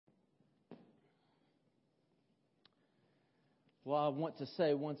Well, I want to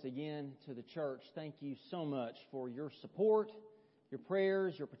say once again to the church, thank you so much for your support, your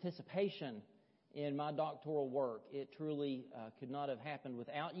prayers, your participation in my doctoral work. It truly could not have happened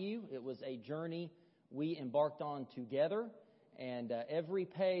without you. It was a journey we embarked on together, and every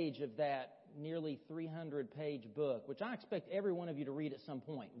page of that nearly 300-page book, which I expect every one of you to read at some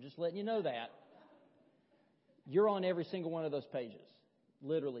point. I'm just letting you know that. You're on every single one of those pages.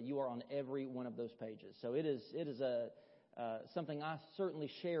 Literally, you are on every one of those pages. So it is something I certainly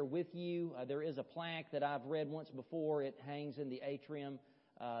share with you. There is a plaque that I've read once before. It hangs in the atrium,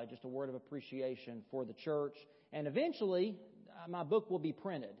 just a word of appreciation for the church. And eventually, my book will be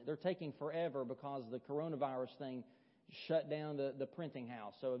printed. They're taking forever because the coronavirus thing shut down the printing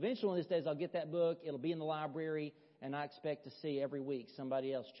house. So eventually, one of these days, I'll get that book. It'll be in the library, and I expect to see every week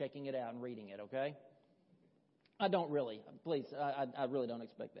somebody else checking it out and reading it, okay? I don't really. Please, I really don't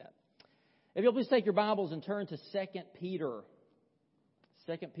expect that. If you'll please take your Bibles and turn to 2 Peter.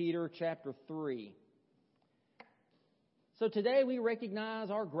 2 Peter chapter 3. So today we recognize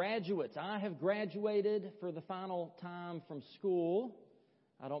our graduates. I have graduated for the final time from school.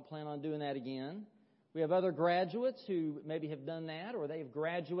 I don't plan on doing that again. We have other graduates who maybe have done that, or they've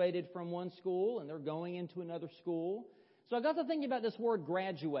graduated from one school and they're going into another school. So I got to thinking about this word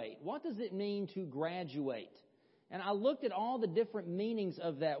graduate. What does it mean to graduate? And I looked at all the different meanings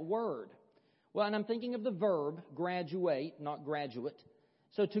of that word. Well, and I'm thinking of the verb graduate, not graduate.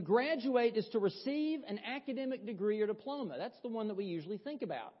 So to graduate is to receive an academic degree or diploma. That's the one that we usually think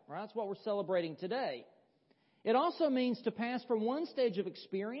about, right? That's what we're celebrating today. It also means to pass from one stage of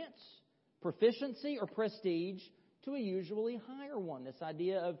experience, proficiency, or prestige to a usually higher one. This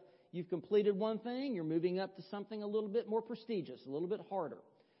idea of you've completed one thing, you're moving up to something a little bit more prestigious, a little bit harder.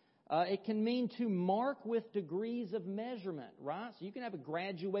 It can mean to mark with degrees of measurement, right? So you can have a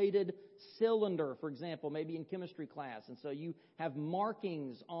graduated cylinder, for example, maybe in chemistry class. And so you have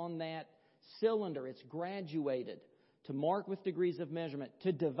markings on that cylinder. It's graduated. To mark with degrees of measurement.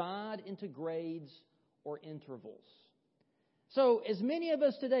 To divide into grades or intervals. So as many of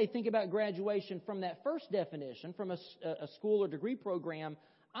us today think about graduation from that first definition, from a school or degree program,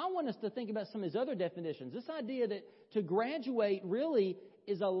 I want us to think about some of these other definitions. This idea that to graduate really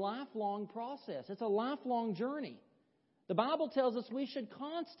is a lifelong process. It's a lifelong journey. The Bible tells us we should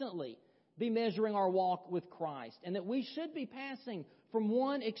constantly be measuring our walk with Christ, and that we should be passing from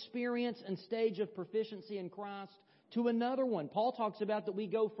one experience and stage of proficiency in Christ to another one. Paul talks about that we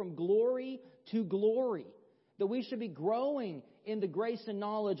go from glory to glory, that we should be growing in the grace and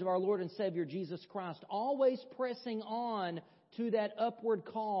knowledge of our Lord and Savior Jesus Christ, always pressing on to that upward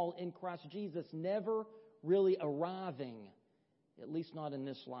call in Christ Jesus, never really arriving, at least not in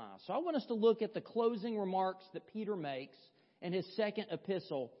this life. So I want us to look at the closing remarks that Peter makes in his second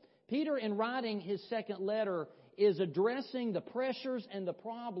epistle. Peter, in writing his second letter, is addressing the pressures and the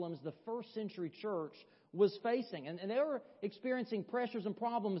problems the first century church was facing. And they were experiencing pressures and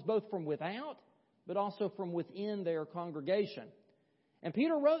problems both from without, but also from within their congregation. And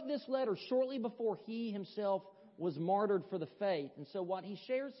Peter wrote this letter shortly before he himself was martyred for the faith. And so what he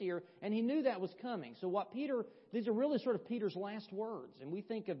shares here, and he knew that was coming. So these are really sort of Peter's last words. And we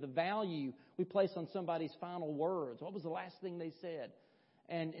think of the value we place on somebody's final words. What was the last thing they said?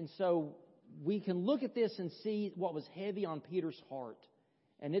 And so we can look at this and see what was heavy on Peter's heart.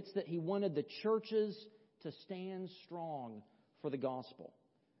 And it's that he wanted the churches to stand strong for the gospel.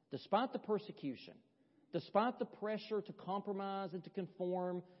 Despite the persecution, despite the pressure to compromise and to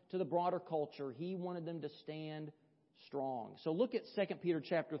conform to the broader culture, he wanted them to stand strong. So look at 2 Peter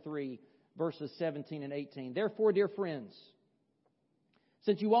chapter 3, verses 17 and 18. Therefore, dear friends,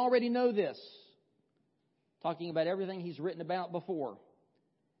 since you already know this, talking about everything he's written about before,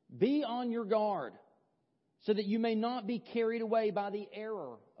 be on your guard so that you may not be carried away by the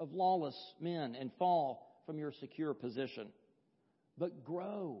error of lawless men and fall from your secure position, but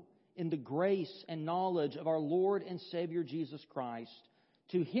grow in the grace and knowledge of our Lord and Savior Jesus Christ.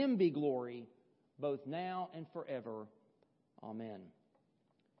 To Him be glory, both now and forever. Amen.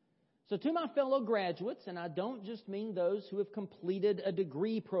 So to my fellow graduates, and I don't just mean those who have completed a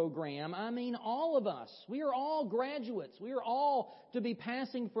degree program, I mean all of us. We are all graduates. We are all to be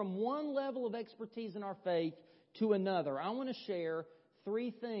passing from one level of expertise in our faith to another. I want to share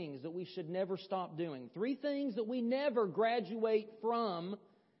 3 things that we should never stop doing. 3 things that we never graduate from.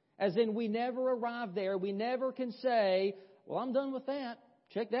 As in, we never arrive there. We never can say, well, I'm done with that.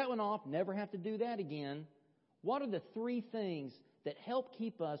 Check that one off. Never have to do that again. What are the 3 things that help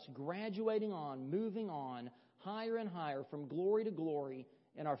keep us graduating on, moving on, higher and higher from glory to glory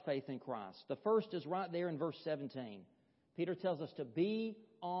in our faith in Christ? The first is right there in verse 17. Peter tells us to be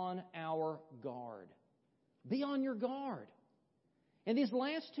on our guard. Be on your guard. In these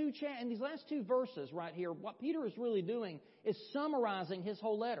last two verses right here, what Peter is really doing is summarizing his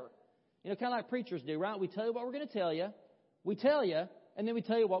whole letter. Kind of like preachers do, right? We tell you what we're going to tell you, we tell you, and then we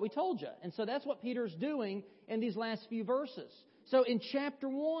tell you what we told you. And so that's what Peter's doing in these last few verses. So in chapter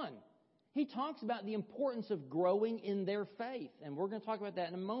 1, he talks about the importance of growing in their faith. And we're going to talk about that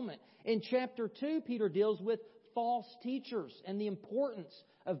in a moment. In chapter 2, Peter deals with false teachers and the importance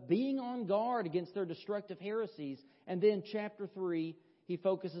of being on guard against their destructive heresies. And then chapter 3, he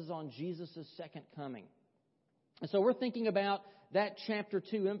focuses on Jesus' second coming. And so we're thinking about that chapter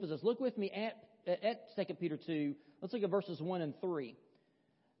 2 emphasis. Look with me at 2 Peter 2. Let's look at verses 1 and 3.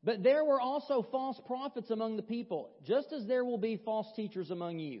 But there were also false prophets among the people, just as there will be false teachers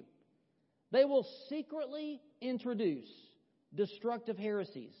among you. They will secretly introduce destructive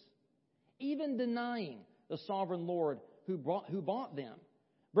heresies, even denying the sovereign Lord who bought them,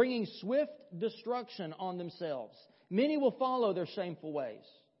 bringing swift destruction on themselves. Many will follow their shameful ways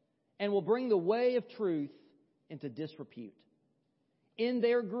and will bring the way of truth into disrepute. In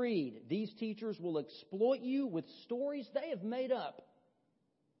their greed, these teachers will exploit you with stories they have made up.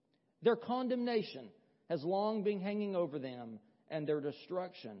 Their condemnation has long been hanging over them, and their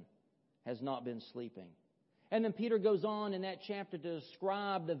destruction has not been sleeping. And then Peter goes on in that chapter to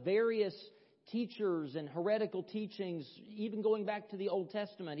describe the various teachers and heretical teachings, even going back to the Old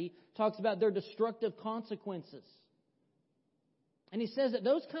Testament. He talks about their destructive consequences. And he says that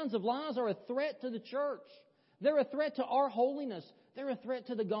those kinds of lies are a threat to the church. They're a threat to our holiness. They're a threat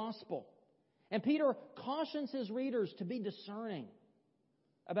to the gospel. And Peter cautions his readers to be discerning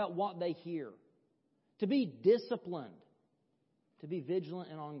about what they hear, to be disciplined, to be vigilant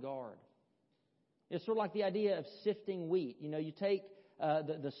and on guard. It's sort of like the idea of sifting wheat. You take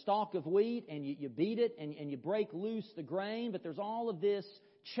the stalk of wheat and you beat it and you break loose the grain, but there's all of this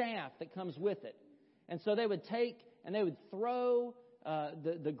chaff that comes with it. And so they would take and they would throw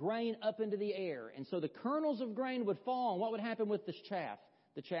the grain up into the air. And so the kernels of grain would fall, and what would happen with this chaff?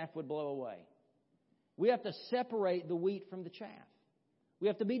 The chaff would blow away. We have to separate the wheat from the chaff. We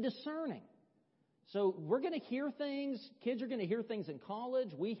have to be discerning. So we're going to hear things. Kids are going to hear things in college.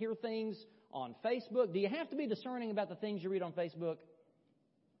 We hear things on Facebook. Do you have to be discerning about the things you read on Facebook?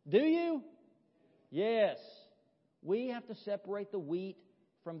 Do you? Yes. We have to separate the wheat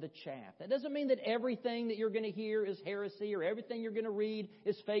from the chaff. That doesn't mean that everything that you're going to hear is heresy or everything you're going to read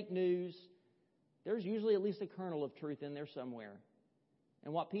is fake news. There's usually at least a kernel of truth in there somewhere.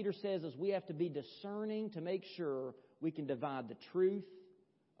 And what Peter says is we have to be discerning to make sure we can divide the truth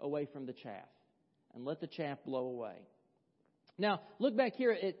away from the chaff and let the chaff blow away. Now, look back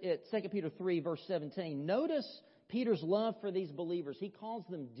here at 2 Peter 3, verse 17. Notice Peter's love for these believers. He calls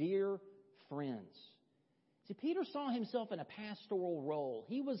them dear friends. See, Peter saw himself in a pastoral role.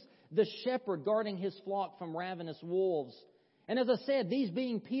 He was the shepherd guarding his flock from ravenous wolves. And as I said, these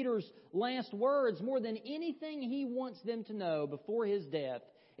being Peter's last words, more than anything he wants them to know before his death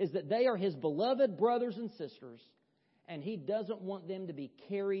is that they are his beloved brothers and sisters, and he doesn't want them to be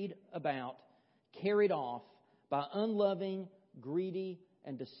carried off by unloving, greedy,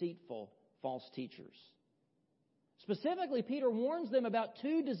 and deceitful false teachers. Specifically, Peter warns them about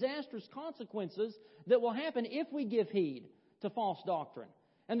two disastrous consequences that will happen if we give heed to false doctrine.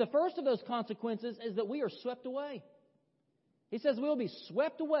 And the first of those consequences is that we are swept away. He says we'll be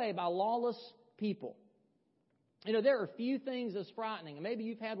swept away by lawless people. There are few things as frightening. And maybe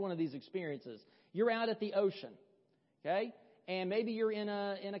you've had one of these experiences. You're out at the ocean, okay? And maybe you're in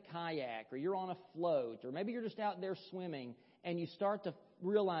a kayak, or you're on a float, or maybe you're just out there swimming, and you start to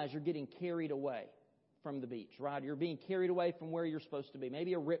realize you're getting carried away from the beach, right? You're being carried away from where you're supposed to be.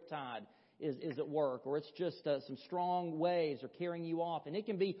 Maybe a riptide is at work, or it's just some strong waves are carrying you off, and it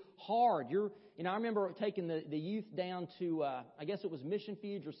can be hard. I remember taking the youth down to, I guess it was Mission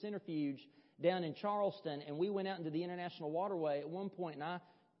Fuge or Centrifuge down in Charleston, and we went out into the International Waterway at one point, and I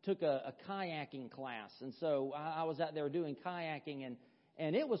took a kayaking class, and so I was out there doing kayaking,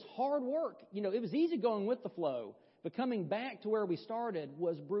 and it was hard work. It was easy going with the flow, but coming back to where we started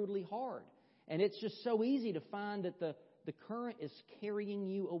was brutally hard. And it's just so easy to find that the current is carrying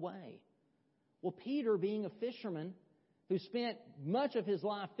you away. Well, Peter, being a fisherman who spent much of his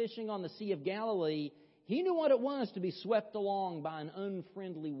life fishing on the Sea of Galilee, he knew what it was to be swept along by an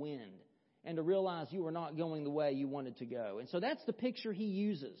unfriendly wind and to realize you were not going the way you wanted to go. And so that's the picture he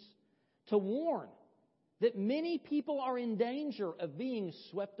uses to warn that many people are in danger of being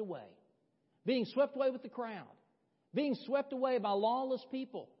swept away with the crowd, being swept away by lawless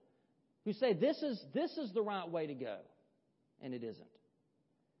people who say this is the right way to go, and it isn't.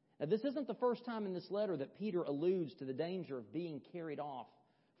 Now, this isn't the first time in this letter that Peter alludes to the danger of being carried off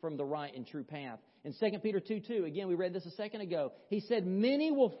from the right and true path. In 2 Peter 2:2, again, we read this a second ago, he said,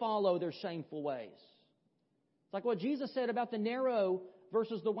 many will follow their shameful ways. It's like what Jesus said about the narrow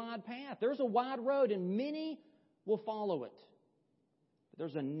versus the wide path. There's a wide road and many will follow it. But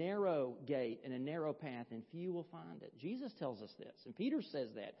there's a narrow gate and a narrow path and few will find it. Jesus tells us this, and Peter says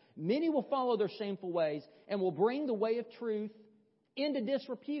that. Many will follow their shameful ways and will bring the way of truth into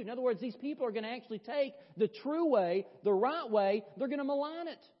disrepute. In other words, these people are going to actually take the true way, the right way, they're going to malign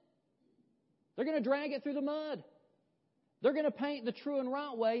it. They're going to drag it through the mud. They're going to paint the true and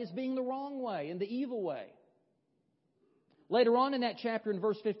right way as being the wrong way and the evil way. Later on in that chapter, in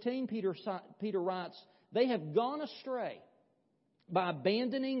verse 15, Peter writes, they have gone astray by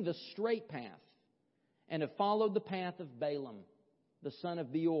abandoning the straight path and have followed the path of Balaam, the son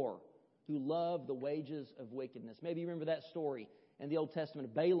of Beor, who loved the wages of wickedness. Maybe you remember that story in the Old Testament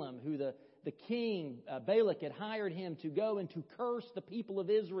of Balaam, who the king, Balak, had hired him to go and to curse the people of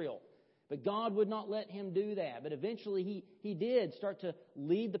Israel. But God would not let him do that. But eventually he did start to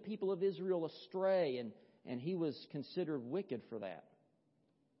lead the people of Israel astray, and he was considered wicked for that.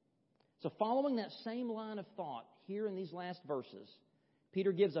 So following that same line of thought, here in these last verses,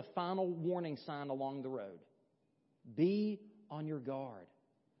 Peter gives a final warning sign along the road. Be on your guard,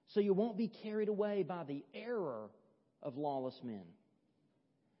 so you won't be carried away by the error of lawless men.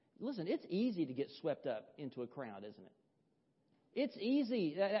 Listen, it's easy to get swept up into a crowd, isn't it? It's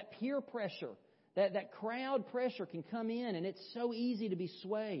easy, that peer pressure, that crowd pressure can come in, and it's so easy to be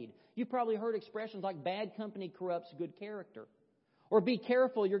swayed. You've probably heard expressions like bad company corrupts good character. Or be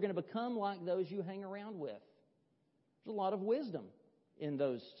careful, you're going to become like those you hang around with. There's a lot of wisdom in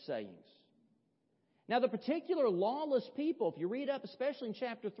those sayings. Now, the particular lawless people, if you read up, especially in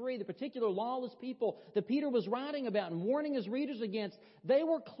chapter 3, the particular lawless people that Peter was writing about and warning his readers against, they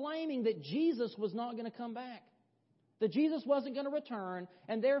were claiming that Jesus was not going to come back. That Jesus wasn't going to return,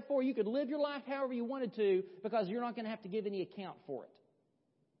 and therefore you could live your life however you wanted to because you're not going to have to give any account for it.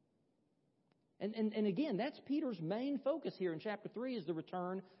 And again, that's Peter's main focus here in chapter 3 is the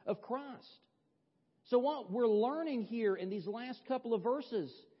return of Christ. So what we're learning here in these last couple of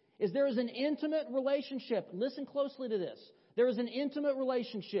verses is there is an intimate relationship. Listen closely to this. There is an intimate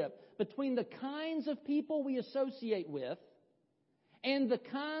relationship between the kinds of people we associate with and the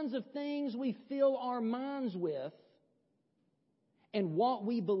kinds of things we fill our minds with and what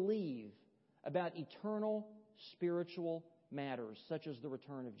we believe about eternal spiritual matters, such as the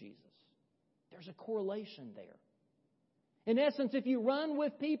return of Jesus. There's a correlation there. In essence, if you run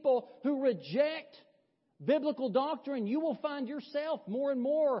with people who reject biblical doctrine, you will find yourself more and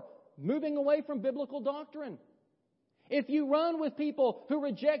more moving away from biblical doctrine. If you run with people who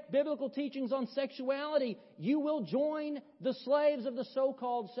reject biblical teachings on sexuality, you will join the slaves of the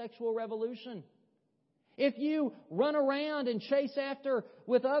so-called sexual revolution. If you run around and chase after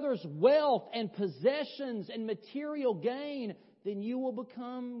with others wealth and possessions and material gain, then you will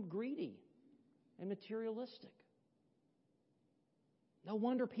become greedy and materialistic. No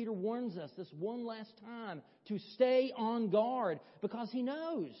wonder Peter warns us this one last time to stay on guard, because he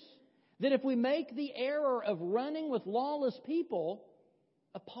knows that if we make the error of running with lawless people,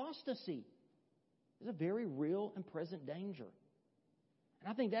 apostasy is a very real and present danger.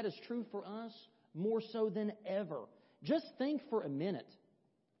 And I think that is true for us more so than ever. Just think for a minute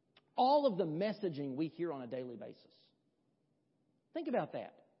all of the messaging we hear on a daily basis. Think about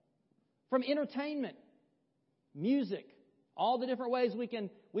that. From entertainment, music, all the different ways we can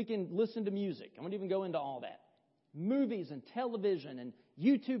listen to music. I won't even go into all that. Movies and television and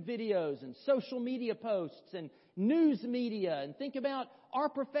YouTube videos and social media posts and news media. And think about our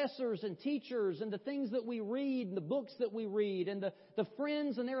professors and teachers and the things that we read and the books that we read and the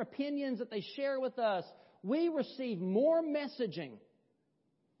friends and their opinions that they share with us. We receive more messaging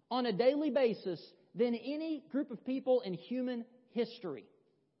on a daily basis than any group of people in human history.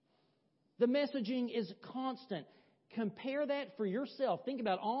 The messaging is constant. Compare that for yourself. Think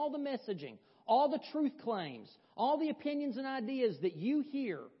about all the messaging, all the truth claims, all the opinions and ideas that you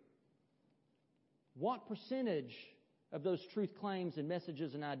hear. What percentage of those truth claims and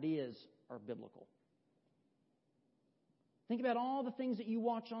messages and ideas are biblical? Think about all the things that you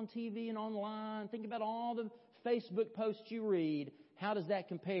watch on TV and online. Think about all the Facebook posts you read. How does that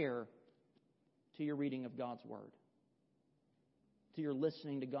compare to your reading of God's Word? To your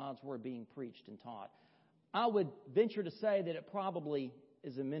listening to God's Word being preached and taught? I would venture to say that it probably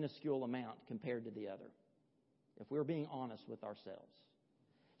is a minuscule amount compared to the other, if we're being honest with ourselves.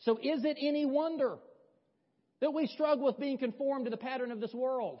 So is it any wonder that we struggle with being conformed to the pattern of this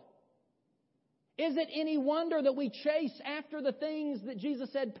world? Is it any wonder that we chase after the things that Jesus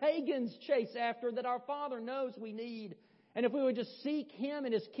said pagans chase after, that our Father knows we need And if we would just seek Him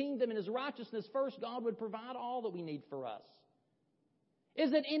and His kingdom and His righteousness first, God would provide all that we need for us.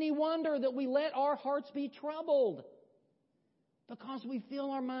 Is it any wonder that we let our hearts be troubled? Because we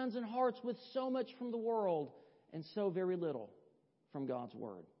fill our minds and hearts with so much from the world and so very little from God's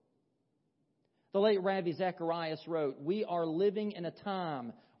Word. The late Ravi Zacharias wrote, "We are living in a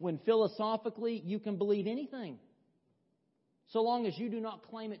time when philosophically you can believe anything, so long as you do not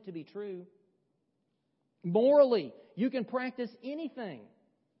claim it to be true. Morally, you can practice anything,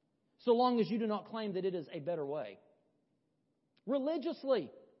 so long as you do not claim that it is a better way. Religiously,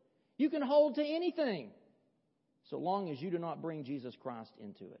 you can hold to anything, so long as you do not bring Jesus Christ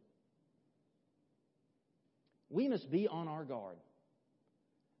into it." We must be on our guard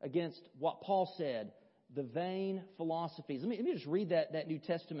against what Paul said, the vain philosophies. Let me just read that New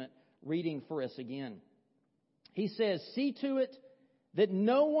Testament reading for us again. He says, "See to it that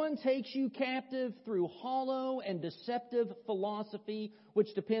no one takes you captive through hollow and deceptive philosophy,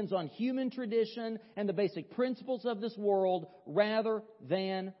 which depends on human tradition and the basic principles of this world, rather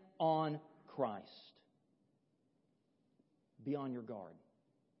than on Christ." Be on your guard.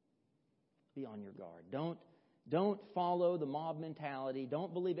 Be on your guard. Don't follow the mob mentality.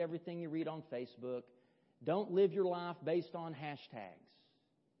 Don't believe everything you read on Facebook. Don't live your life based on hashtags.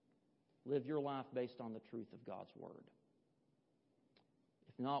 Live your life based on the truth of God's Word.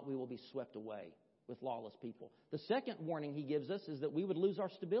 If not, we will be swept away with lawless people. The second warning he gives us is that we would lose our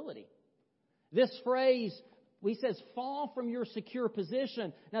stability. This phrase, he says, "fall from your secure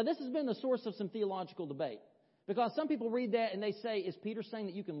position." Now, this has been the source of some theological debate. Because some people read that and they say, is Peter saying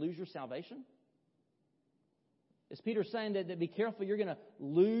that you can lose your salvation? Is Peter saying that be careful, you're going to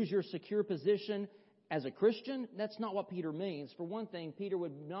lose your secure position as a Christian? That's not what Peter means. For one thing, Peter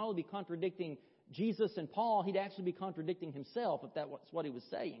would not only be contradicting Jesus and Paul, he'd actually be contradicting himself if that's what he was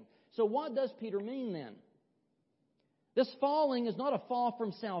saying. So what does Peter mean then? This falling is not a fall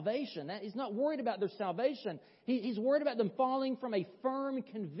from salvation. He's not worried about their salvation. He's worried about them falling from a firm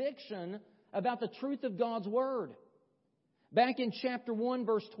conviction about the truth of God's Word. Back in chapter 1,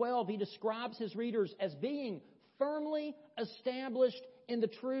 verse 12, he describes his readers as being firmly established in the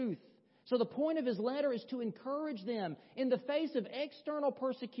truth. So the point of his letter is to encourage them in the face of external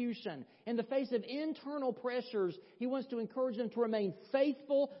persecution, in the face of internal pressures. He wants to encourage them to remain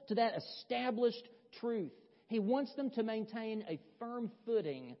faithful to that established truth. He wants them to maintain a firm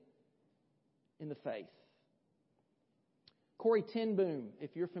footing in the faith. Corrie ten Boom,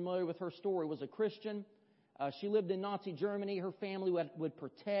 if you're familiar with her story, was a Christian. She lived in Nazi Germany. Her family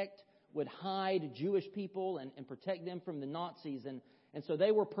would hide Jewish people and protect them from the Nazis. And so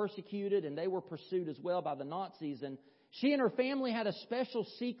they were persecuted and they were pursued as well by the Nazis. And she and her family had a special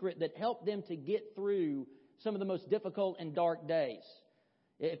secret that helped them to get through some of the most difficult and dark days.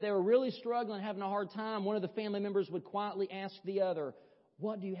 If they were really struggling, having a hard time, one of the family members would quietly ask the other,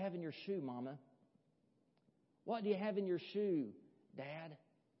 "What do you have in your shoe, Mama? What do you have in your shoe, Dad?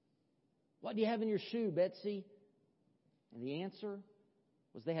 What do you have in your shoe, Betsy?" And the answer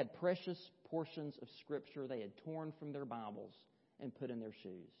was they had precious portions of Scripture they had torn from their Bibles and put in their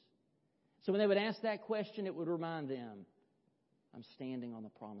shoes. So when they would ask that question, it would remind them, I'm standing on the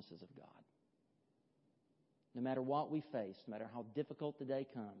promises of God. No matter what we face, no matter how difficult the day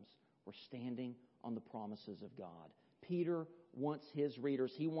comes, we're standing on the promises of God. Peter wants his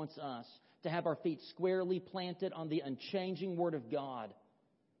readers, he wants us to have our feet squarely planted on the unchanging Word of God.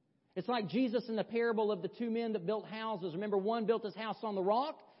 It's like Jesus in the parable of the two men that built houses. Remember, one built his house on the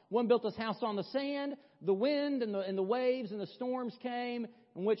rock, one built his house on the sand. The wind and the waves and the storms came,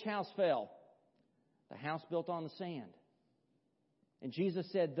 and which house fell? The house built on the sand. And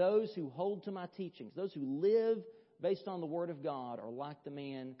Jesus said, those who hold to my teachings, those who live based on the Word of God, are like the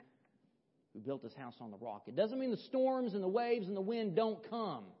man who built his house on the rock. It doesn't mean the storms and the waves and the wind don't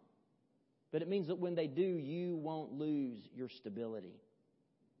come, but it means that when they do, you won't lose your stability.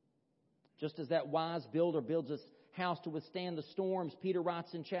 Just as that wise builder builds his house to withstand the storms, Peter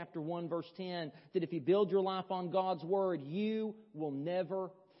writes in chapter 1, verse 10, that if you build your life on God's Word, you will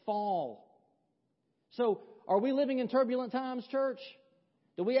never fall. So, are we living in turbulent times, church?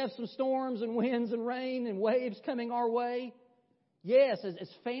 Do we have some storms and winds and rain and waves coming our way? Yes, as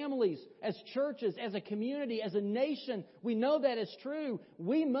families, as churches, as a community, as a nation, we know that is true.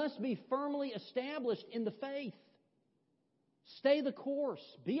 We must be firmly established in the faith. Stay the course.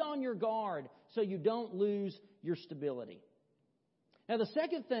 Be on your guard so you don't lose your stability. Now, the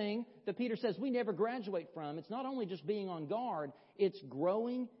second thing that Peter says we never graduate from, it's not only just being on guard, it's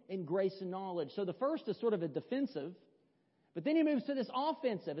growing in grace and knowledge. So the first is sort of a defensive, but then he moves to this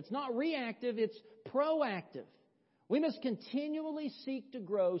offensive. It's not reactive, it's proactive. We must continually seek to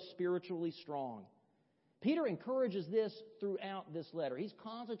grow spiritually strong. Peter encourages this throughout this letter. He's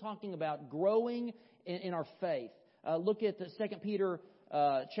constantly talking about growing in our faith. Look at 2 Peter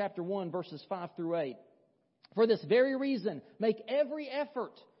chapter 1, verses 5 through 8. For this very reason, make every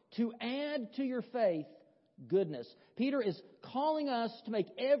effort to add to your faith goodness. Peter is calling us to make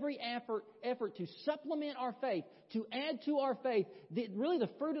every effort to supplement our faith, to add to our faith, really the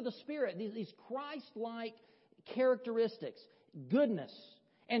fruit of the Spirit, these Christ-like characteristics. Goodness.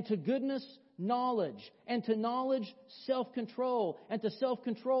 And to goodness, knowledge. And to knowledge, self-control. And to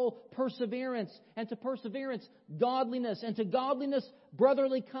self-control, perseverance. And to perseverance, godliness. And to godliness,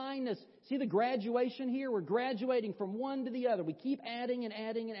 brotherly kindness. See the graduation here? We're graduating from one to the other. We keep adding and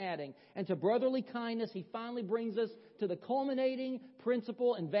adding and adding. And to brotherly kindness, He finally brings us to the culminating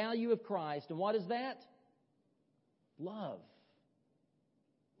principle and value of Christ. And what is that? Love.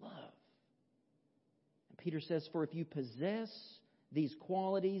 Love. And Peter says, for if you possess these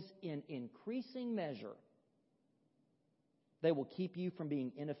qualities in increasing measure, they will keep you from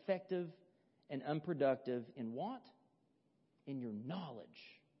being ineffective and unproductive in what? In your knowledge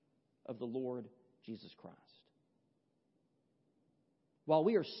of the Lord Jesus Christ. While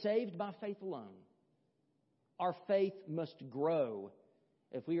we are saved by faith alone, our faith must grow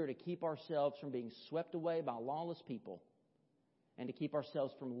if we are to keep ourselves from being swept away by lawless people and to keep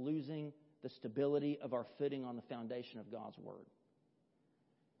ourselves from losing the stability of our footing on the foundation of God's Word.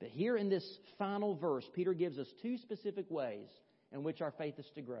 But here in this final verse, Peter gives us two specific ways in which our faith is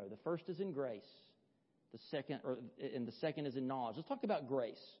to grow. The first is in grace. The second is in knowledge. Let's talk about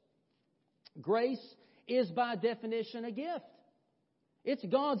grace. Grace is by definition a gift. It's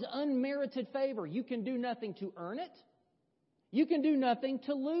God's unmerited favor. You can do nothing to earn it. You can do nothing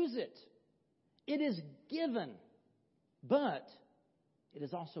to lose it. It is given, but it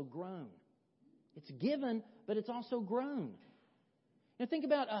is also grown. It's given, but it's also grown. Now think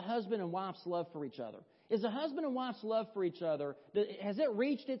about a husband and wife's love for each other. Is a husband and wife's love for each other, has it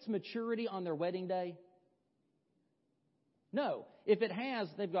reached its maturity on their wedding day? No. If it has,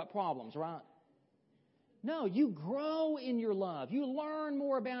 they've got problems, right? No, you grow in your love. You learn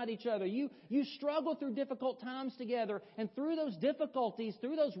more about each other. You struggle through difficult times together. And through those difficulties,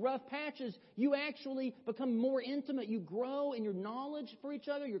 through those rough patches, you actually become more intimate. You grow in your knowledge for each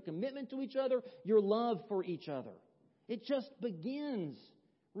other, your commitment to each other, your love for each other. It just begins,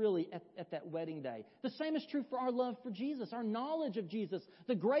 really, at that wedding day. The same is true for our love for Jesus, our knowledge of Jesus,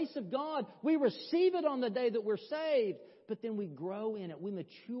 the grace of God. We receive it on the day that we're saved, but then we grow in it. We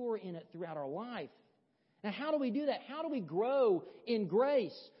mature in it throughout our life. Now, how do we do that? How do we grow in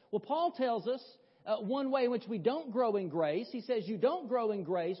grace? Well, Paul tells us one way in which we don't grow in grace. He says you don't grow in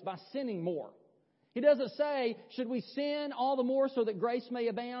grace by sinning more. He doesn't say, should we sin all the more so that grace may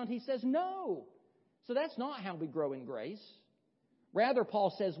abound? He says, no. So that's not how we grow in grace. Rather,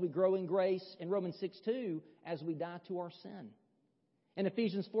 Paul says we grow in grace in Romans 6:2 as we die to our sin. In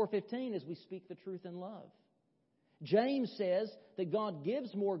Ephesians 4:15 as we speak the truth in love. James says that God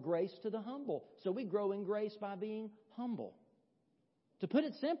gives more grace to the humble. So we grow in grace by being humble. To put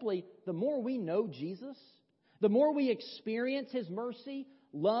it simply, the more we know Jesus, the more we experience His mercy,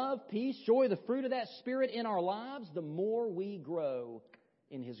 love, peace, joy, the fruit of that Spirit in our lives, the more we grow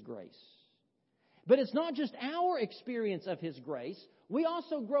in His grace. But it's not just our experience of His grace. We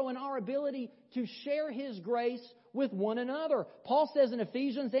also grow in our ability to share His grace with one another. Paul says in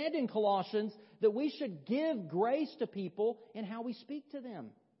Ephesians and in Colossians that we should give grace to people in how we speak to them.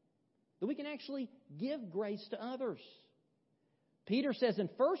 That we can actually give grace to others. Peter says in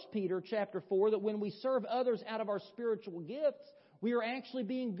 1 Peter chapter 4 that when we serve others out of our spiritual gifts, we are actually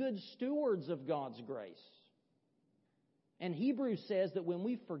being good stewards of God's grace. And Hebrews says that when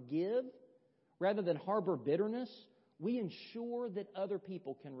we forgive, rather than harbor bitterness, we ensure that other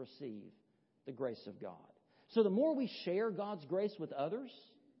people can receive the grace of God. So the more we share God's grace with others,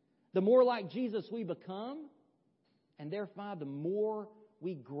 the more like Jesus we become, and therefore the more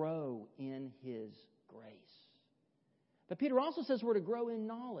we grow in His grace. But Peter also says we're to grow in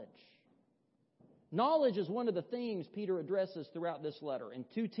knowledge. Knowledge is one of the themes Peter addresses throughout this letter. In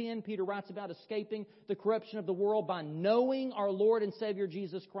 2:10, Peter writes about escaping the corruption of the world by knowing our Lord and Savior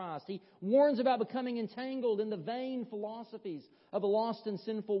Jesus Christ. He warns about becoming entangled in the vain philosophies of a lost and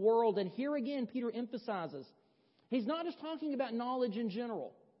sinful world. And here again, Peter emphasizes, he's not just talking about knowledge in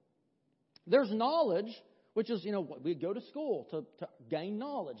general. There's knowledge, which is, we go to school to gain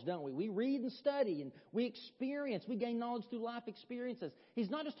knowledge, don't we? We read and study and we experience. We gain knowledge through life experiences. He's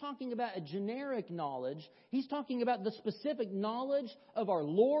not just talking about a generic knowledge. He's talking about the specific knowledge of our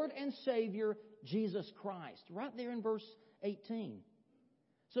Lord and Savior, Jesus Christ. Right there in verse 18.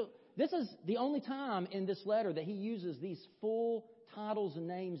 So this is the only time in this letter that he uses these full titles and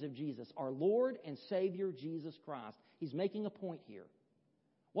names of Jesus, our Lord and Savior Jesus Christ. He's making a point here.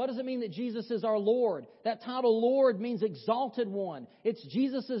 What does it mean that Jesus is our Lord? That title, Lord, means exalted one. It's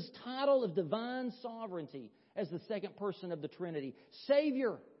Jesus' title of divine sovereignty as the second person of the Trinity.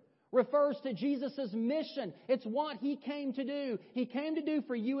 Savior refers to Jesus' mission. It's what He came to do. He came to do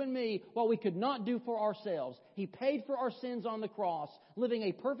for you and me what we could not do for ourselves. He paid for our sins on the cross, living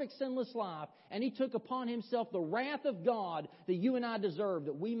a perfect sinless life, and He took upon Himself the wrath of God that you and I deserve,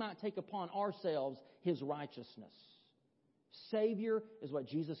 that we might take upon ourselves His righteousness. Savior is what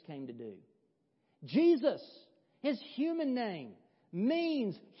Jesus came to do. Jesus, His human name,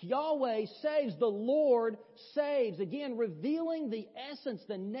 means Yahweh saves, the Lord saves. Again, revealing the essence,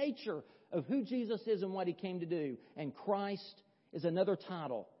 the nature of who Jesus is and what He came to do. And Christ is another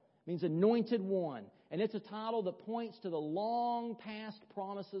title. It means anointed one. And it's a title that points to the long past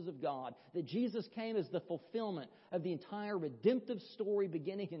promises of God. That Jesus came as the fulfillment of the entire redemptive story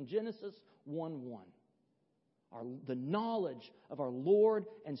beginning in Genesis 1:1. The knowledge of our Lord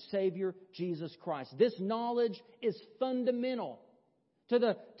and Savior Jesus Christ. This knowledge is fundamental to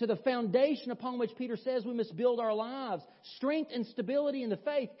the foundation upon which Peter says we must build our lives. Strength and stability in the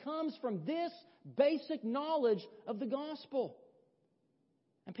faith comes from this basic knowledge of the gospel.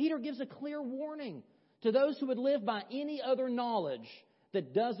 And Peter gives a clear warning to those who would live by any other knowledge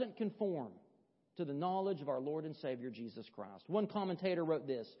that doesn't conform to the knowledge of our Lord and Savior Jesus Christ. One commentator wrote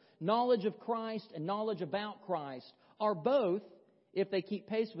this: knowledge of Christ and knowledge about Christ are both, if they keep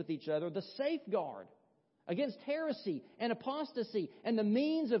pace with each other, the safeguard against heresy and apostasy and the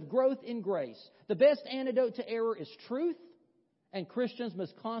means of growth in grace. The best antidote to error is truth, and Christians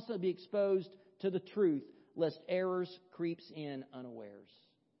must constantly be exposed to the truth, lest errors creeps in unawares.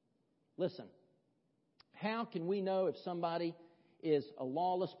 Listen, how can we know if somebody is a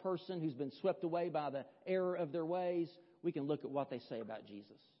lawless person who's been swept away by the error of their ways? We can look at what they say about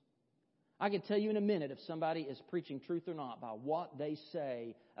Jesus. I can tell you in a minute if somebody is preaching truth or not by what they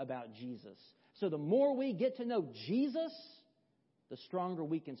say about Jesus. So the more we get to know Jesus, the stronger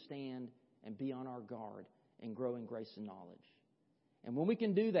we can stand and be on our guard and grow in grace and knowledge. And when we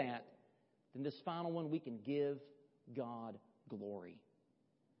can do that, then this final one, we can give God glory.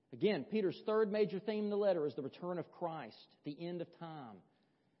 Again, Peter's third major theme in the letter is the return of Christ, the end of time.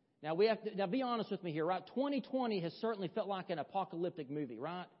 Now, be honest with me here, right? 2020 has certainly felt like an apocalyptic movie,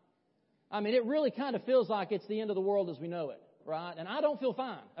 right? I mean, it really kind of feels like it's the end of the world as we know it, right? And I don't feel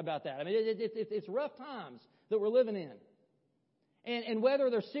fine about that. I mean, it's rough times that we're living in. And whether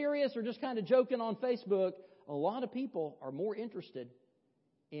they're serious or just kind of joking on Facebook, a lot of people are more interested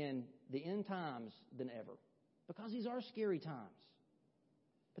in the end times than ever, because these are scary times.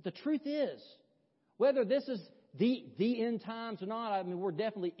 But the truth is, whether this is the end times or not, I mean, we're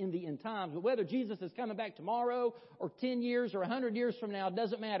definitely in the end times. But whether Jesus is coming back tomorrow or 10 years or 100 years from now, it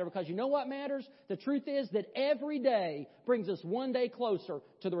doesn't matter. Because you know what matters? The truth is that every day brings us one day closer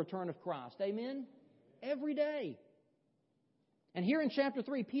to the return of Christ. Amen? Every day. And here in chapter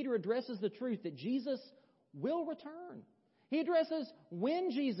 3, Peter addresses the truth that Jesus will return. He addresses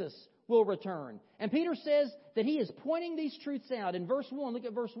when Jesus will return. And Peter says that he is pointing these truths out. In verse 1, look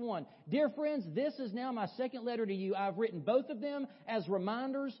at verse 1. Dear friends, this is now my second letter to you. I've written both of them as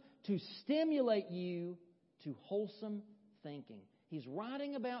reminders to stimulate you to wholesome thinking. He's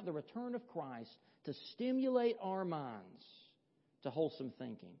writing about the return of Christ to stimulate our minds to wholesome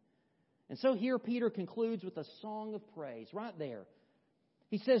thinking. And so here Peter concludes with a song of praise right there.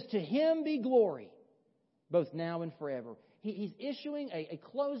 He says, to Him be glory, both now and forever. He's issuing a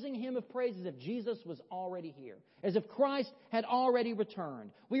closing hymn of praise as if Jesus was already here, as if Christ had already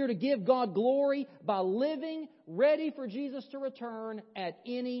returned. We are to give God glory by living ready for Jesus to return at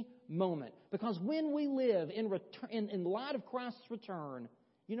any moment. Because when we live in light of Christ's return,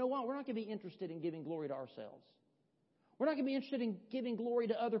 you know what? We're not going to be interested in giving glory to ourselves. We're not going to be interested in giving glory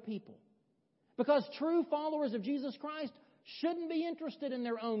to other people. Because true followers of Jesus Christ shouldn't be interested in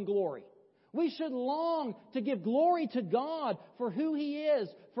their own glory. We should long to give glory to God for who He is,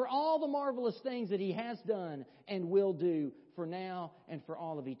 for all the marvelous things that He has done and will do for now and for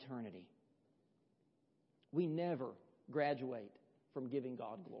all of eternity. We never graduate from giving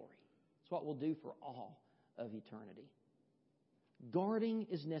God glory. It's what we'll do for all of eternity. Guarding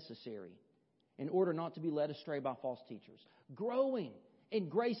is necessary in order not to be led astray by false teachers. Growing in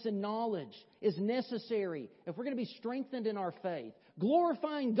grace and knowledge is necessary if we're going to be strengthened in our faith.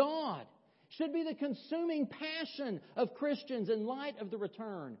 Glorifying God should be the consuming passion of Christians in light of the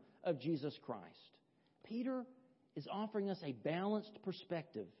return of Jesus Christ. Peter is offering us a balanced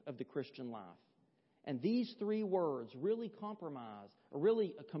perspective of the Christian life. And these three words really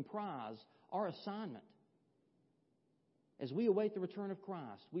comprise our assignment. As we await the return of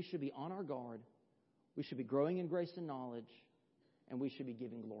Christ, we should be on our guard, we should be growing in grace and knowledge, and we should be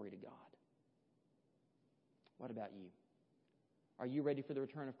giving glory to God. What about you? Are you ready for the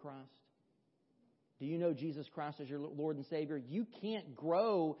return of Christ? Do you know Jesus Christ as your Lord and Savior? You can't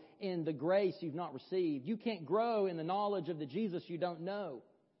grow in the grace you've not received. You can't grow in the knowledge of the Jesus you don't know.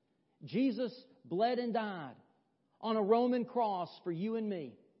 Jesus bled and died on a Roman cross for you and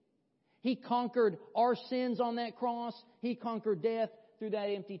me. He conquered our sins on that cross. He conquered death through that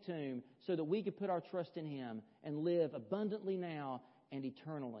empty tomb so that we could put our trust in Him and live abundantly now and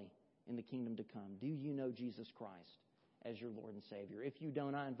eternally in the kingdom to come. Do you know Jesus Christ as your Lord and Savior? If you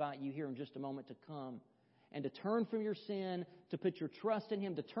don't, I invite you here in just a moment to come and to turn from your sin, to put your trust in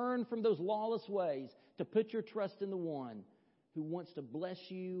Him, to turn from those lawless ways, to put your trust in the one who wants to bless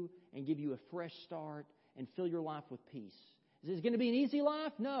you and give you a fresh start and fill your life with peace. Is it going to be an easy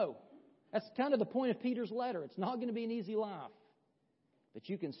life? No. That's kind of the point of Peter's letter. It's not going to be an easy life. But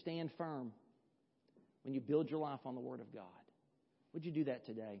you can stand firm when you build your life on the Word of God. Would you do that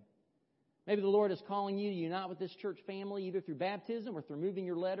today? Maybe the Lord is calling you to unite with this church family, either through baptism or through moving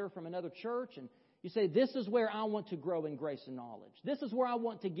your letter from another church. And you say, this is where I want to grow in grace and knowledge. This is where I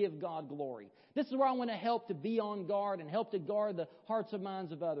want to give God glory. This is where I want to help to be on guard and help to guard the hearts and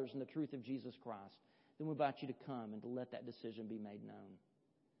minds of others in the truth of Jesus Christ. Then we invite you to come and to let that decision be made known.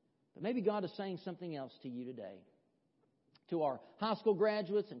 But maybe God is saying something else to you today. To our high school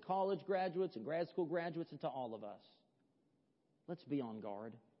graduates and college graduates and grad school graduates and to all of us. Let's be on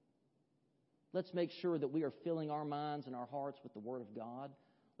guard. Let's make sure that we are filling our minds and our hearts with the Word of God.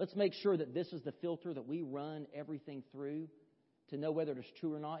 Let's make sure that this is the filter that we run everything through to know whether it is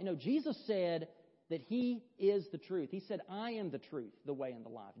true or not. You know, Jesus said that He is the truth. He said, I am the truth, the way, and the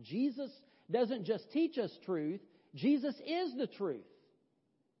life. Jesus doesn't just teach us truth. Jesus is the truth.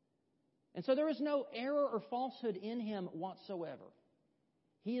 And so there is no error or falsehood in Him whatsoever.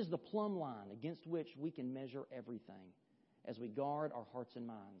 He is the plumb line against which we can measure everything as we guard our hearts and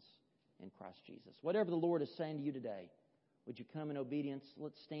minds in Christ Jesus. Whatever the Lord is saying to you today, would you come in obedience?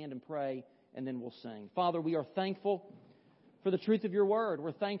 Let's stand and pray, and then we'll sing. Father, we are thankful for the truth of Your Word.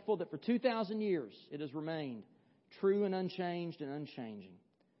 We're thankful that for 2,000 years it has remained true and unchanged and unchanging.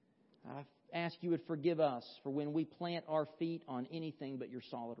 I ask You would forgive us for when we plant our feet on anything but Your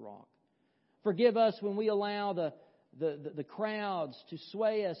solid rock. Forgive us when we allow the crowds to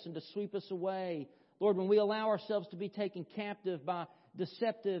sway us and to sweep us away. Lord, when we allow ourselves to be taken captive by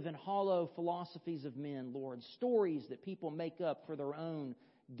deceptive and hollow philosophies of men, Lord, stories that people make up for their own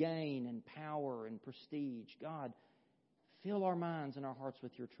gain and power and prestige. God, fill our minds and our hearts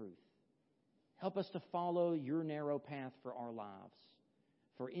with Your truth. Help us to follow Your narrow path for our lives.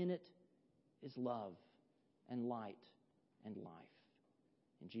 For in it is love and light and life.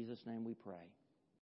 In Jesus' name we pray.